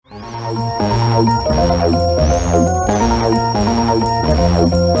Hello,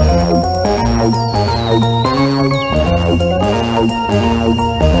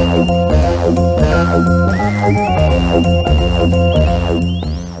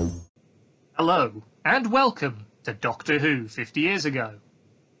 and welcome to Doctor Who 50 Years Ago,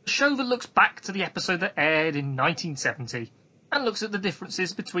 a show that looks back to the episode that aired in 1970 and looks at the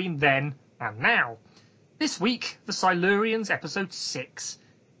differences between then and now. This week, the Silurians episode 6.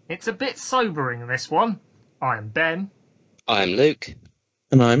 It's a bit sobering, this one. I am Ben. I'm Luke.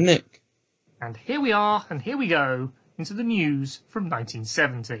 And I'm Nick. And here we are, and here we go, into the news from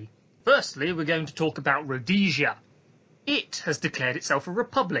 1970. Firstly, we're going to talk about Rhodesia. It has declared itself a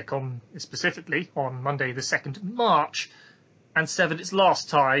republic specifically on Monday the 2nd of March, and severed its last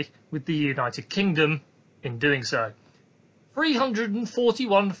tie with the United Kingdom in doing so.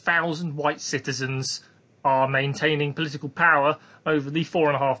 341,000 white citizens are maintaining political power over the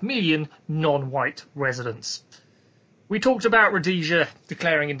 4.5 million non-white residents. We talked about Rhodesia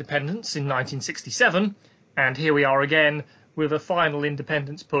declaring independence in 1967, and here we are again with a final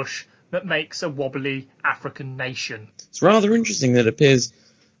independence push that makes a wobbly African nation. It's rather interesting that it appears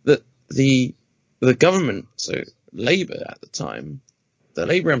that the government, so Labour at the time, the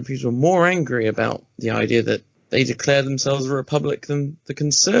Labour MPs were more angry about the idea that they declared themselves a republic than the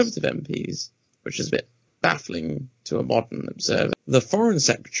Conservative MPs, which is a bit baffling to a modern observer. The Foreign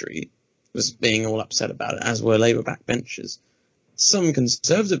Secretary was being all upset about it, as were Labour backbenchers. Some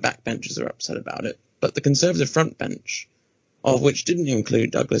Conservative backbenchers are upset about it, but the Conservative frontbench, of which didn't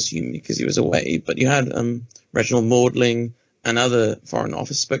include Douglas Hume because he was away, but you had Reginald Maudling and other Foreign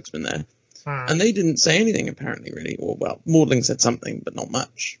Office spokesmen there. And they didn't say anything, apparently, really. Or, well, Maudling said something, but not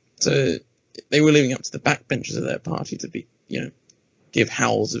much. So they were leaving up to the backbenchers of their party to be, give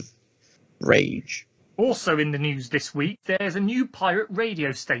howls of rage. Also in the news this week, there's a new pirate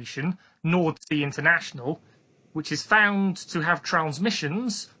radio station, North Sea International, which is found to have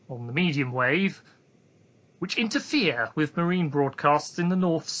transmissions on the medium wave which interfere with marine broadcasts in the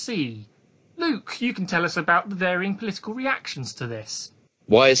North Sea. Luke, you can tell us about the varying political reactions to this.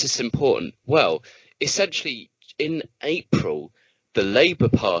 Why is this important? Well, essentially, in April, the Labour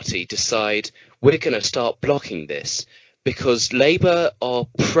Party decide we're going to start blocking this because Labour are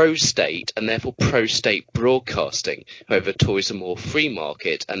pro-state and therefore pro-state broadcasting. However, Tories are more free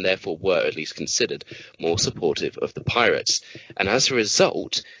market and therefore were at least considered more supportive of the pirates. And as a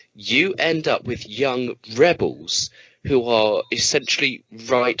result, you end up with young rebels who are essentially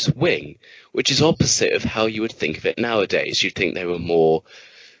right-wing, which is opposite of how you would think of it nowadays. You'd think they were more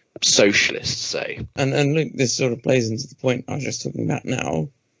socialist, say. And look, this sort of plays into the point I was just talking about now,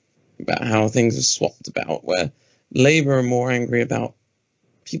 about how things are swapped about, where Labour are more angry about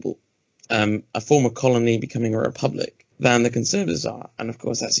people, a former colony becoming a republic, than the Conservatives are. And of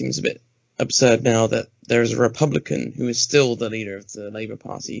course that seems a bit absurd now that there is a Republican who is still the leader of the Labour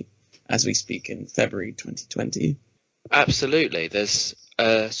Party as we speak in February 2020. Absolutely. There's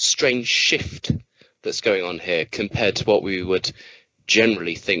a strange shift that's going on here compared to what we would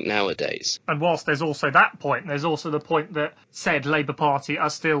generally think nowadays. And whilst there's also that point, there's also the point that said Labour Party are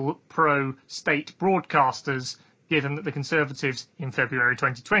still pro-state broadcasters, given that the Conservatives in February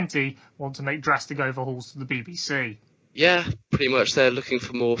 2020 want to make drastic overhauls to the BBC. Yeah, pretty much. They're looking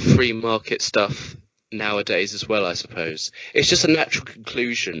for more free market stuff nowadays as well, I suppose. It's just a natural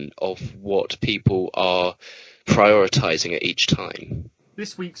conclusion of what people are prioritising at each time.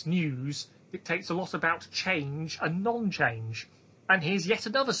 This week's news dictates a lot about change and non-change. And here's yet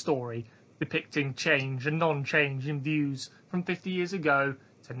another story depicting change and non-change in views from 50 years ago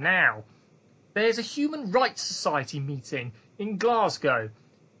to now. There's a Human Rights Society meeting in Glasgow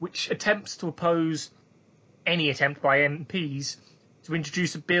which attempts to oppose any attempt by MPs to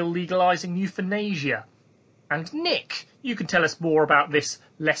introduce a bill legalising euthanasia. And Nick, you can tell us more about this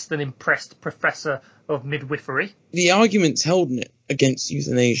less than impressed professor of midwifery. The arguments held in it against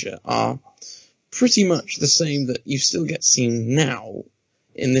euthanasia are pretty much the same that you still get seen now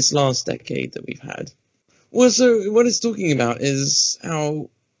in this last decade that we've had. Well, so what it's talking about is how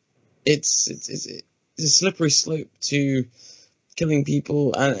it's a slippery slope to killing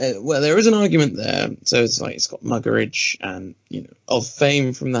people, and well, there is an argument there. So it's got Muggeridge, and of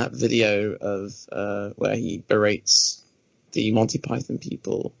fame from that video of where he berates the Monty Python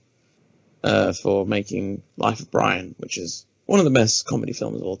people for making Life of Brian, which is one of the best comedy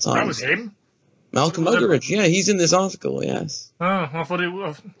films of all time. That was him. Malcolm Muggeridge, yeah, he's in this article, yes. Oh, I thought it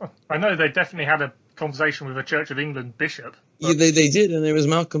was. I know they definitely had a conversation with a Church of England bishop. Yeah, they did, and there was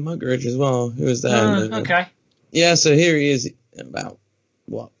Malcolm Muggeridge as well, who was there. Okay. Yeah, so here he is about,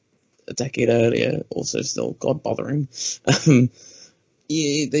 a decade earlier, also still God-bothering.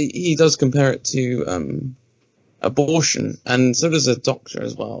 he does compare it to abortion, and so does a doctor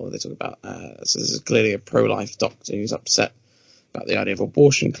as well. They talk about so this is clearly a pro-life doctor who's upset about the idea of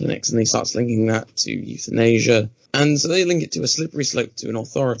abortion clinics, and he starts linking that to euthanasia, and so they link it to a slippery slope to an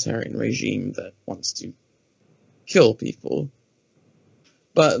authoritarian regime that wants to kill people.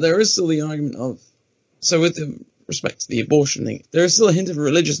 But there is still the argument of, so with respect to the abortion thing, there is still a hint of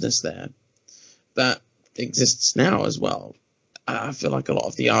religiousness there that exists now as well. I feel like a lot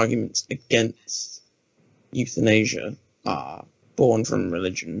of the arguments against euthanasia are born from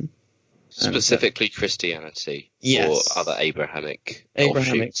religion. Specifically Christianity, yes, or other Abrahamic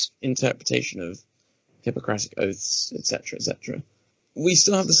offshoots. Interpretation of Hippocratic oaths, etc., etc. We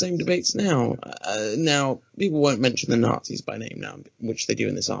still have the same debates now. Now, people won't mention the Nazis by name now, which they do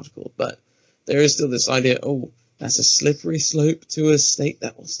in this article, but there is still this idea, oh, that's a slippery slope to a state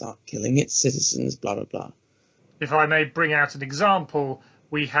that will start killing its citizens, blah, blah, blah. If I may bring out an example,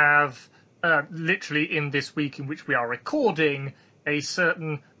 we have literally in this week in which we are recording a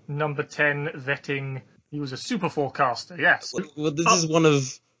certain number 10 vetting. He was a super forecaster, yes. Well, this is one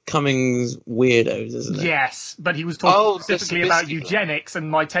of Cummings' weirdos, isn't it? Yes, but he was talking the specifically about Zabiskie eugenics,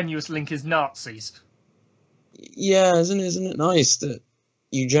 and my tenuous link is Nazis. Yeah, isn't it nice that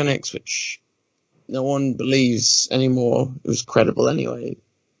eugenics, which no one believes anymore, it was credible anyway,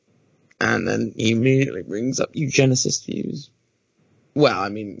 and then he immediately brings up eugenicist views. Well, I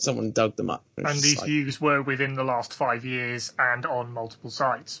mean, someone dug them up. And these views were within the last 5 years and on multiple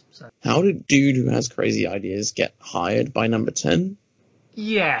sites. So. How did dude who has crazy ideas get hired by number 10?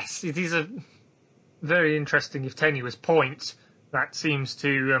 Yes, it is a very interesting, if tenuous, point that seems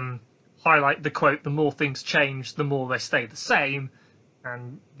to highlight the quote, the more things change, the more they stay the same.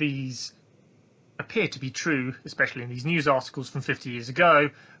 And these appear to be true, especially in these news articles from 50 years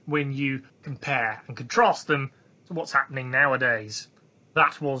ago, when you compare and contrast them to what's happening nowadays.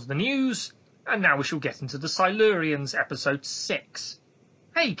 That was the news, and now we shall get into the Silurians, episode 6.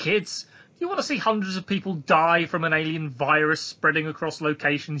 Hey kids, do you want to see hundreds of people die from an alien virus spreading across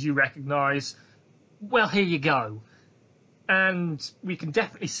locations you recognise? Well, here you go. And we can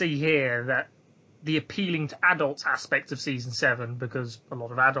definitely see here that the appealing to adults aspect of Season 7, because a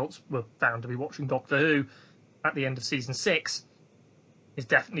lot of adults were found to be watching Doctor Who at the end of Season 6, is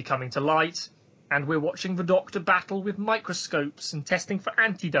definitely coming to light. And we're watching the Doctor battle with microscopes and testing for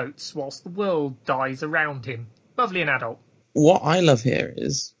antidotes whilst the world dies around him. Lovely and adult. What I love here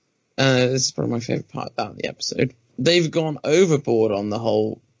is, this is probably my favourite part about the episode, they've gone overboard on the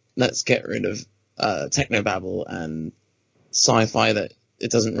whole, let's get rid of technobabble and sci-fi that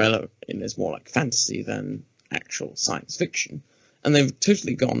it doesn't relevant, it's more like fantasy than actual science fiction. And they've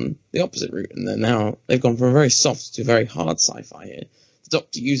totally gone the opposite route, and they've gone from a very soft to very hard sci-fi here. The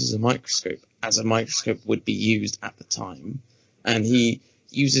Doctor uses a microscope as a microscope would be used at the time, and he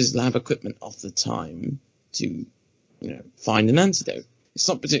uses lab equipment of the time to, find an antidote. It's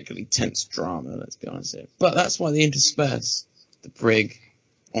not particularly tense drama, let's be honest here, but that's why they intersperse the brig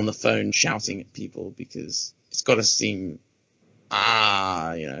on the phone shouting at people, because it's got to seem,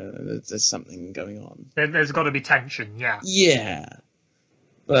 there's something going on. There's got to be tension, yeah. Yeah,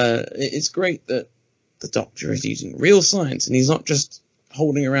 but it's great that the Doctor is using real science, and he's not just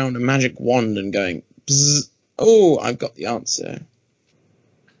holding around a magic wand and going, bzz, oh, I've got the answer.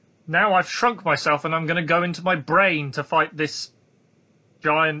 Now I've shrunk myself and I'm going to go into my brain to fight this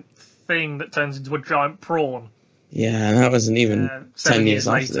giant thing that turns into a giant prawn. Yeah, and that wasn't even 10 years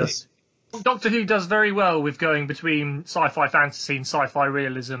after later. this. Doctor Who does very well with going between sci-fi fantasy and sci-fi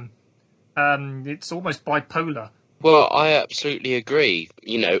realism. It's almost bipolar. Well, I absolutely agree.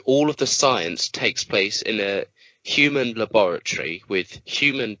 All of the science takes place in a human laboratory with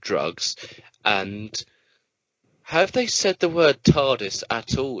human drugs, and have they said the word TARDIS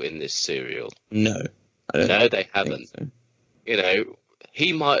at all in this serial? No. No, they haven't. So.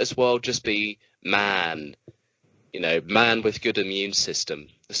 He might as well just be man. Man with good immune system.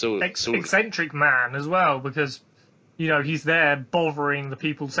 Eccentric man as well, because, he's there bothering the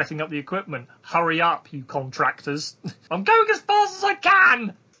people setting up the equipment. Hurry up, you contractors. I'm going as fast as I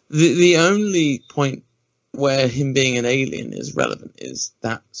can! The only point where him being an alien is relevant is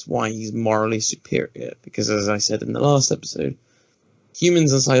that's why he's morally superior, because as I said in the last episode,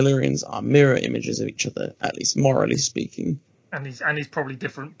 humans and Silurians are mirror images of each other, at least morally speaking. And he's probably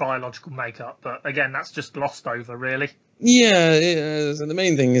different biological makeup, but again, that's just glossed over, really. Yeah, so the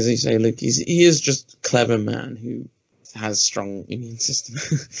main thing is he is just a clever man who has strong immune system.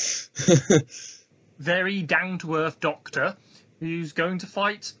 Very down-to-earth Doctor who's going to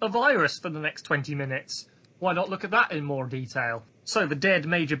fight a virus for the next 20 minutes. Why not look at that in more detail? So the dead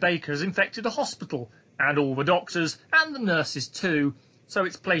Major Baker has infected a hospital, and all the doctors, and the nurses too. so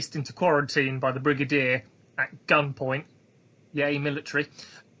it's placed into quarantine by the Brigadier at gunpoint. Yay, military.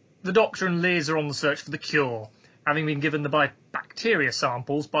 The Doctor and Liz are on the search for the cure, having been given the bacteria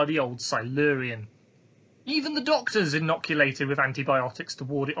samples by the old Silurian. Even the Doctor's inoculated with antibiotics to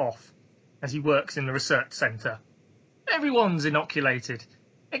ward it off, as he works in the research centre. Everyone's inoculated,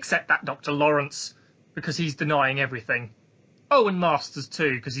 except that Dr. Lawrence, because he's denying everything. Oh, and Masters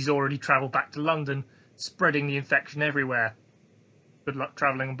too, because he's already travelled back to London, spreading the infection everywhere. Good luck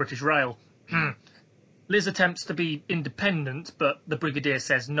travelling on British Rail. Liz attempts to be independent, but the Brigadier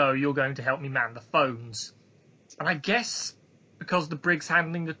says, no, you're going to help me man the phones. And I guess because the Brig's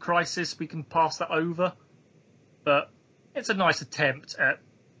handling the crisis, we can pass that over. But it's a nice attempt at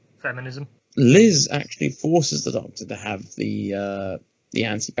feminism. Liz actually forces the Doctor to have the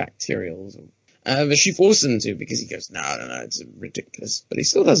antibacterials. But she forces him to because he goes, no, it's ridiculous. But he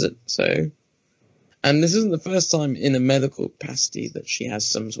still does it, so... And this isn't the first time in a medical capacity that she has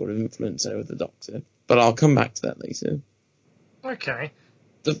some sort of influence over the Doctor. But I'll come back to that later. Okay.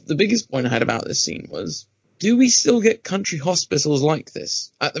 The biggest point I had about this scene was, do we still get country hospitals like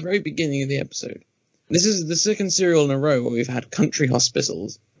this? At the very beginning of the episode. This is the second serial in a row where we've had country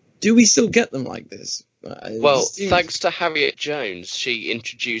hospitals. Do we still get them like this? Well, thanks to Harriet Jones, she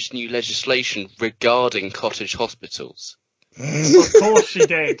introduced new legislation regarding cottage hospitals. Of course she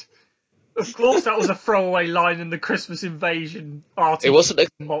did. Of course that was a throwaway line in the Christmas Invasion article. It wasn't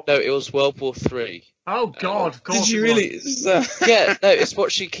no, it was World War III. Oh, God, of course. Did you really? Yeah, no, it's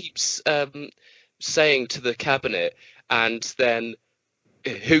what she keeps saying to the cabinet, and then,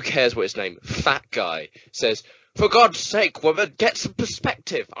 who cares what his name, fat guy, says, for God's sake, woman, get some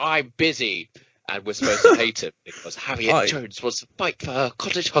perspective. I'm busy. And we're supposed to hate him because Harriet Jones wants to fight for her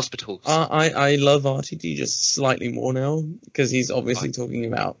cottage hospitals. I love RTD just slightly more now, because he's obviously talking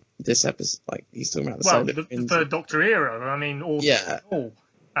about this episode, like, he's talking about the Third Doctor era, I mean, all.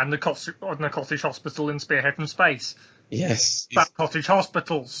 And the cottage hospital in Spearhead from Space. Yes. That cottage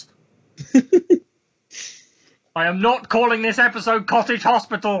hospitals. I am not calling this episode Cottage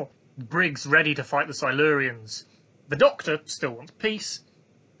Hospital. Brig's ready to fight the Silurians. The Doctor still wants peace,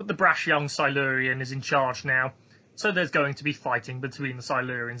 but the brash young Silurian is in charge now, so there's going to be fighting between the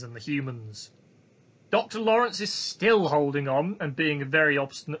Silurians and the humans. Dr. Lawrence is still holding on and being a very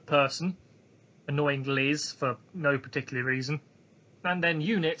obstinate person, annoying Liz for no particular reason. And then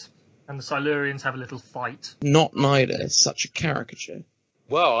Unit and the Silurians have a little fight. Not neither, such a caricature.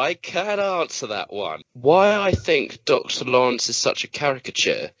 Well, I can answer that one. Why I think Dr. Lawrence is such a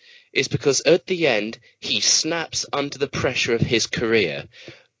caricature is because at the end, he snaps under the pressure of his career.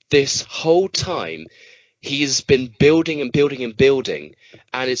 This whole time, he's been building and building and building,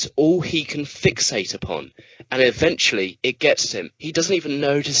 and it's all he can fixate upon. And eventually, it gets him. He doesn't even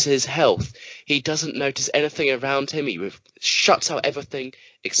notice his health. He doesn't notice anything around him. He shuts out everything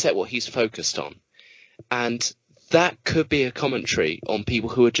except what he's focused on. And that could be a commentary on people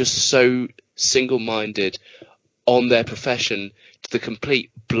who are just so single-minded on their profession to the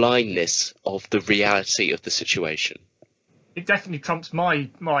complete blindness of the reality of the situation. It definitely trumps my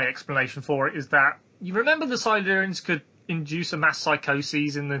explanation for it, is that you remember the Silurians could induce a mass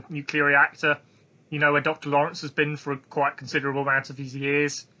psychosis in the nuclear reactor, you know, where Dr. Lawrence has been for a quite considerable amount of his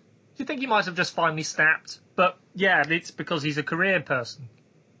years. Do you think he might have just finally snapped? But yeah, it's because he's a career person.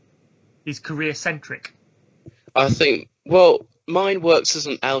 He's career-centric. I think, well, mine works as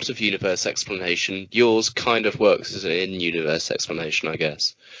an out-of-universe explanation. Yours kind of works as an in-universe explanation, I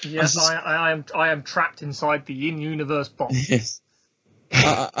guess. Yes, I am trapped inside the in-universe box. Yes.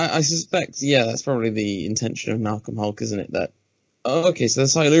 I suspect, yeah, that's probably the intention of Malcolm Hulke, isn't it? That, okay, so the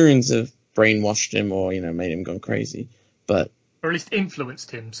Silurians have brainwashed him or, made him gone crazy, but... Or at least influenced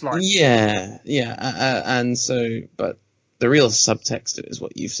him slightly. Yeah, and so, but the real subtext of it is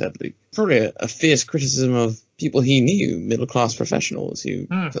what you've said, Luke. Probably a fierce criticism of people he knew, middle-class professionals who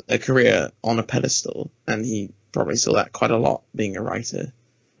put their career on a pedestal, and he probably saw that quite a lot being a writer,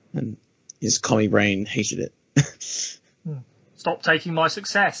 and his commie brain hated it. Stop taking my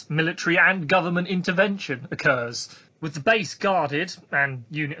success. Military and government intervention occurs. With the base guarded, and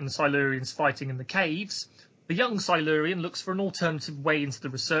Unit and the Silurians fighting in the caves, the young Silurian looks for an alternative way into the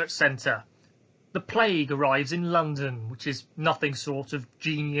research centre. The plague arrives in London, which is nothing short of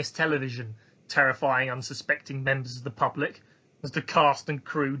genius television, terrifying unsuspecting members of the public, as the cast and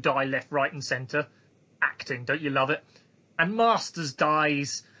crew die left, right and centre. Acting, don't you love it? And Masters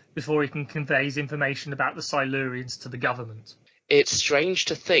dies before he can convey his information about the Silurians to the government. It's strange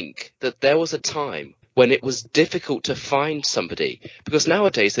to think that there was a time when it was difficult to find somebody, because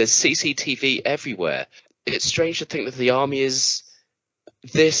nowadays there's CCTV everywhere. It's strange to think that the army is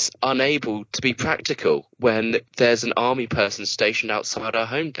this unable to be practical when there's an army person stationed outside our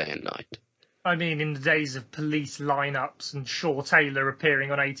home day and night? I mean, in the days of police lineups and Shaw Taylor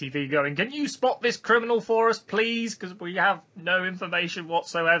appearing on ATV going, "Can you spot this criminal for us, please? Because we have no information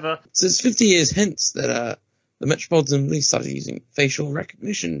whatsoever." So it's 50 years hence that the Metropolitan Police started using facial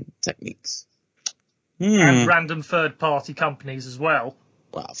recognition techniques. And random third-party companies as well.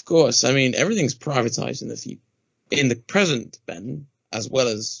 Well, of course. I mean, everything's privatised in the present, Ben, as well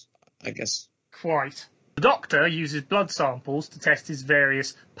as, I guess. Quite. The Doctor uses blood samples to test his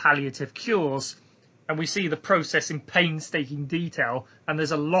various palliative cures, and we see the process in painstaking detail, and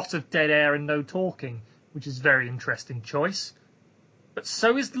there's a lot of dead air and no talking, which is a very interesting choice. But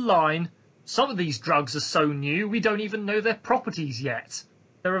so is the line, "Some of these drugs are so new we don't even know their properties yet."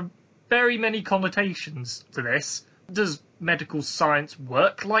 There are very many connotations to this. Does medical science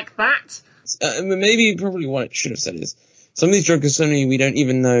work like that? Maybe probably what it should have said is, some of these drugs are so new we don't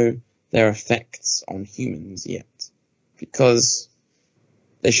even know their effects on humans yet. Because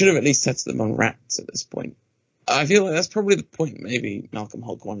they should have at least tested them on rats at this point. I feel like that's probably the point maybe Malcolm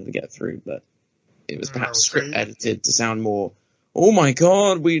Hulke wanted to get through, but it was perhaps script edited to sound more, "Oh my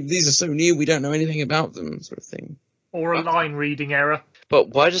god, these are so new, we don't know anything about them," sort of thing. Or a line reading error. But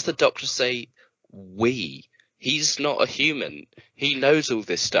why does the Doctor say we? He's not a human. He knows all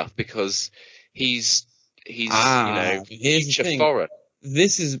this stuff because he's future foreign.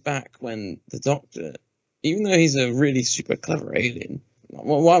 This is back when the Doctor, even though he's a really super clever alien,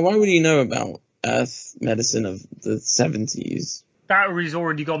 why would he know about Earth medicine of the 70s? That or he's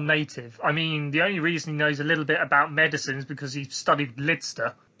already gone native. I mean, the only reason he knows a little bit about medicine is because he studied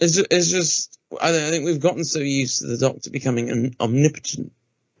Lidster. It's just, I think we've gotten so used to the Doctor becoming omnipotent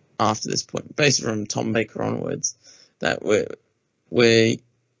after this point, basically from Tom Baker onwards, that we're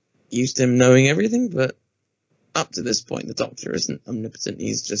used to him knowing everything, but up to this point, the Doctor isn't omnipotent.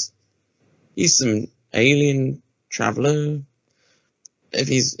 He's some alien traveller.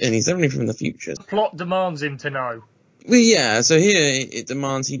 He's definitely from the future. The plot demands him to know. Well, yeah. So here it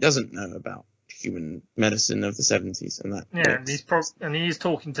demands he doesn't know about human medicine of the 70s, and that. Yeah, and he's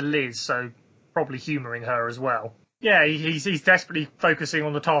talking to Liz, so probably humouring her as well. Yeah, he's desperately focusing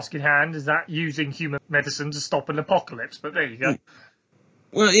on the task in hand, is that using human medicine to stop an apocalypse. But there you go.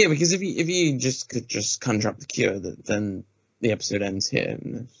 Well, yeah, because if you could just conjure up the cure, then the episode ends here.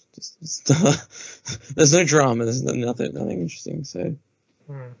 And there's no drama. There's nothing interesting. So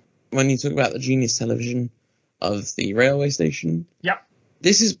when you talk about the Genius television of the railway station, yep,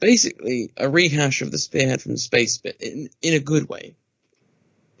 this is basically a rehash of the Spearhead from Space, but in a good way.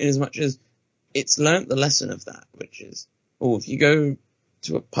 In as much as it's learnt the lesson of that, which is, if you go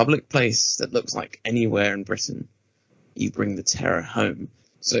to a public place that looks like anywhere in Britain, you bring the terror home.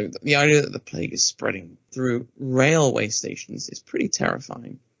 So the idea that the plague is spreading through railway stations is pretty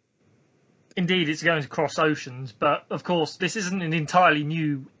terrifying. Indeed, it's going to cross oceans, but of course this isn't an entirely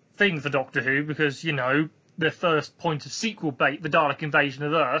new thing for Doctor Who, because, the first point of sequel bait, the Dalek invasion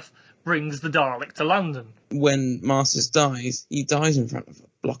of Earth, brings the Dalek to London. When Masters dies, he dies in front of a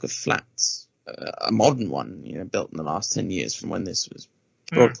block of flats, a modern one, built in the last 10 years from when this was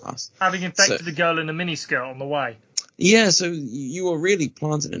broadcast. Having infected a girl in a miniskirt on the way. Yeah, so you were really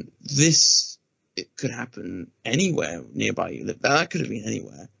planted in this. It could happen anywhere nearby you live. That could have been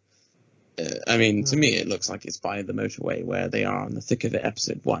anywhere. To me, it looks like it's by the motorway where they are on the thick of it,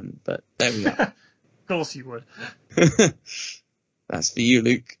 episode 1. But there we are. Of course you would. That's for you,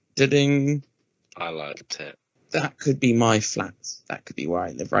 Luke. Ding. I liked it. That could be my flat. That could be where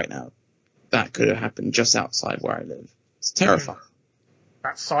I live right now. That could have happened just outside where I live. It's terrifying.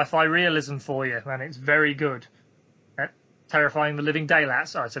 That's sci-fi realism for you, and it's very good. Terrifying the living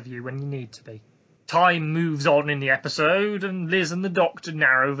daylights out of you when you need to be. Time moves on in the episode, and Liz and the Doctor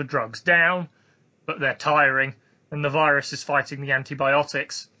narrow the drugs down, but they're tiring, and the virus is fighting the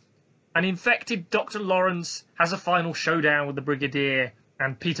antibiotics. An infected Dr. Lawrence has a final showdown with the Brigadier,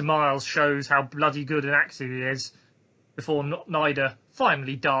 and Peter Miles shows how bloody good an actor he is, before Nyder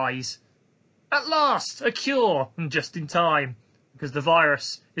finally dies. At last, a cure, and just in time, because the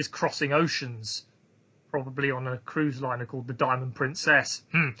virus is crossing oceans. Probably on a cruise liner called the Diamond Princess.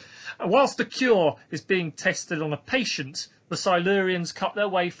 Whilst the cure is being tested on a patient, the Silurians cut their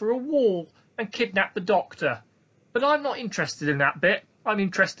way through a wall and kidnap the Doctor. But I'm not interested in that bit. I'm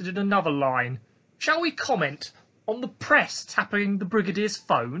interested in another line. Shall we comment on the press tapping the Brigadier's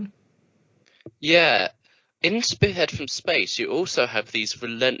phone? Yeah. In Spearhead from Space, you also have these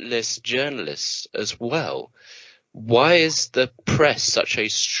relentless journalists as well. Why is the press such a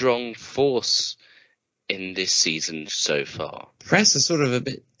strong force in this season so far? Press are sort of a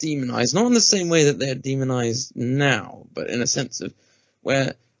bit demonized, not in the same way that they're demonized now, but in a sense of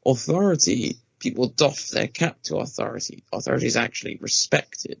where authority, people doff their cap to authority. Authority is actually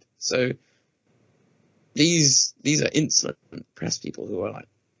respected. So these are insolent press people who are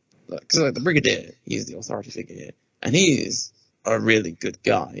because the Brigadier, he's the authority figure here, and he is a really good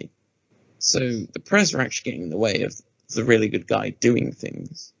guy. So the press are actually getting in the way of the really good guy doing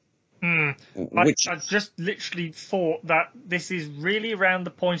things. I just literally thought that this is really around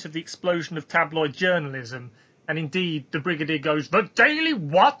the point of the explosion of tabloid journalism, and indeed the Brigadier goes, "The Daily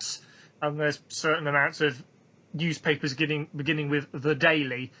what?" And there's certain amounts of newspapers beginning with The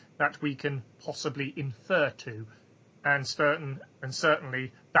Daily that we can possibly infer to, and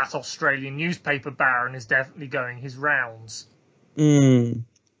certainly that Australian newspaper baron is definitely going his rounds. I'm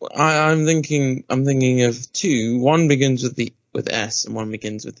thinking of two. One begins with S and one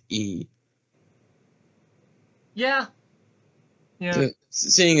begins with E. Yeah.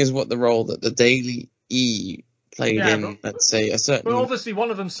 Seeing as what the role that the Daily E played in, let's say, a certain... Well, obviously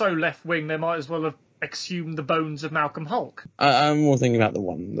one of them's so left-wing, they might as well have exhumed the bones of Malcolm Hulke. I'm more thinking about the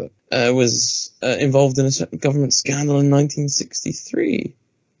one that was involved in a certain government scandal in 1963.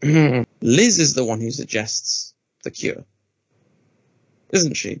 Liz is the one who suggests the cure,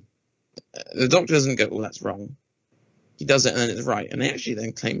 isn't she? The doctor doesn't go, "Oh, that's wrong." He does it and then it's right, and he actually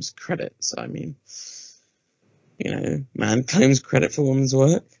then claims credit. So, I mean, man claims credit for woman's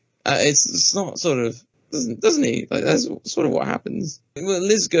work. It's not sort of, doesn't he? Like, that's sort of what happens. Well,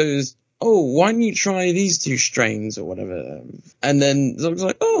 Liz goes, "Oh, why don't you try these two strains or whatever?" And then the doctor's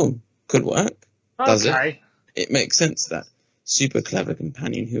like, "Oh, could work." Does it? It makes sense that super clever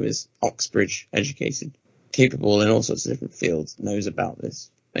companion who is Oxbridge educated, capable in all sorts of different fields, knows about this.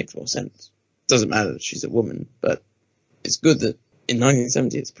 Makes more sense. Doesn't matter that she's a woman, but it's good that in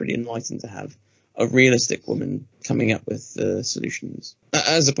 1970 it's pretty enlightened to have a realistic woman coming up with solutions,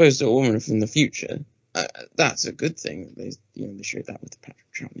 as opposed to a woman from the future. That's a good thing. They showed that with the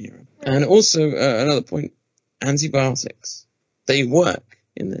Patrick Troughton era. And also another point: antibiotics. They work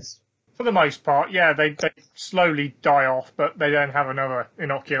in this. For the most part, yeah. They slowly die off, but they don't have another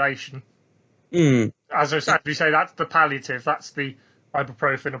inoculation. As we say, that's the palliative. That's the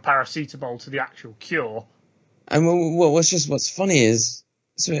ibuprofen or paracetamol to the actual cure. And what's funny is,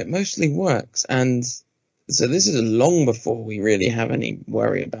 so it mostly works, and so this is long before we really have any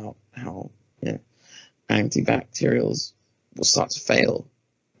worry about how antibacterials will start to fail,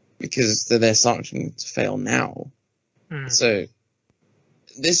 because they're starting to fail now. So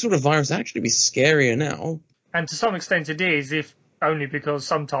this sort of virus actually be scarier now. And to some extent it is, if only because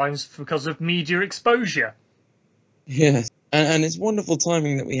of media exposure. Yes. And it's wonderful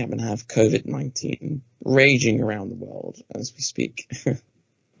timing that we happen to have COVID-19 raging around the world as we speak.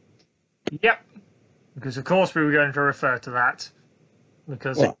 Yep. Because, of course, we were going to refer to that.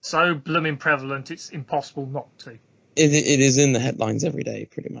 Because it's so blooming prevalent, it's impossible not to. It is in the headlines every day,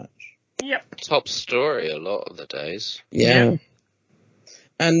 pretty much. Yep. Top story a lot of the days. Yeah.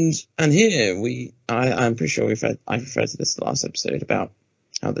 And here I'm pretty sure I referred to this last episode about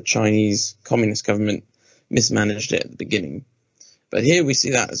how the Chinese Communist government mismanaged it at the beginning. But here we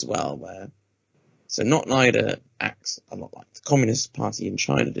see that as well, so not NIDA acts a lot like the Communist Party in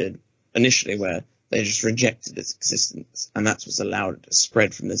China did initially, where they just rejected its existence, and that's what's allowed it to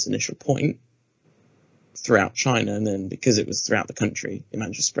spread from this initial point throughout China, and then because it was throughout the country, it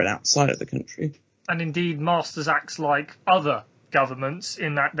managed to spread outside of the country. And indeed, Masters acts like other governments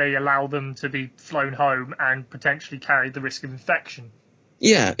in that they allow them to be flown home and potentially carry the risk of infection.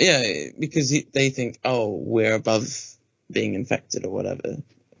 Yeah, because they think, we're above being infected or whatever.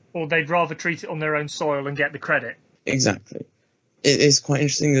 Or they'd rather treat it on their own soil and get the credit. Exactly. It is quite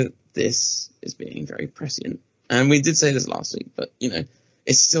interesting that this is being very prescient. And we did say this last week, but,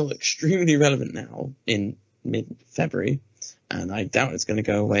 it's still extremely relevant now in mid-February, and I doubt it's going to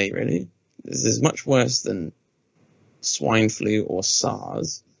go away, really. This is much worse than swine flu or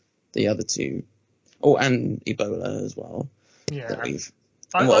SARS, the other two. Oh, and Ebola as well. Yeah.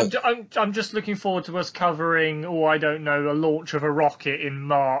 I'm just looking forward to us covering, a launch of a rocket in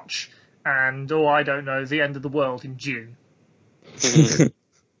March, and, the end of the world in June.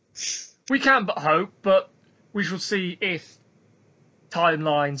 We can but hope, but we shall see if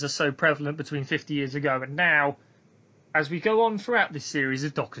timelines are so prevalent between 50 years ago and now, as we go on throughout this series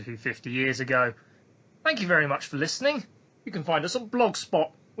of Doctor Who 50 years ago. Thank you very much for listening. You can find us on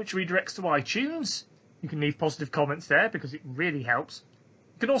Blogspot, which redirects to iTunes. You can leave positive comments there because it really helps.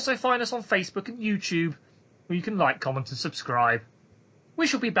 You can also find us on Facebook and YouTube, where you can like, comment and subscribe. We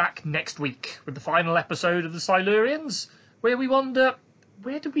shall be back next week with the final episode of the Silurians, where we wonder,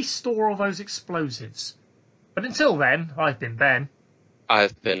 where do we store all those explosives? But until then, I've been Ben.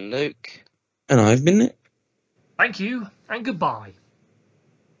 I've been Luke. And I've been Nick. Thank you, and goodbye.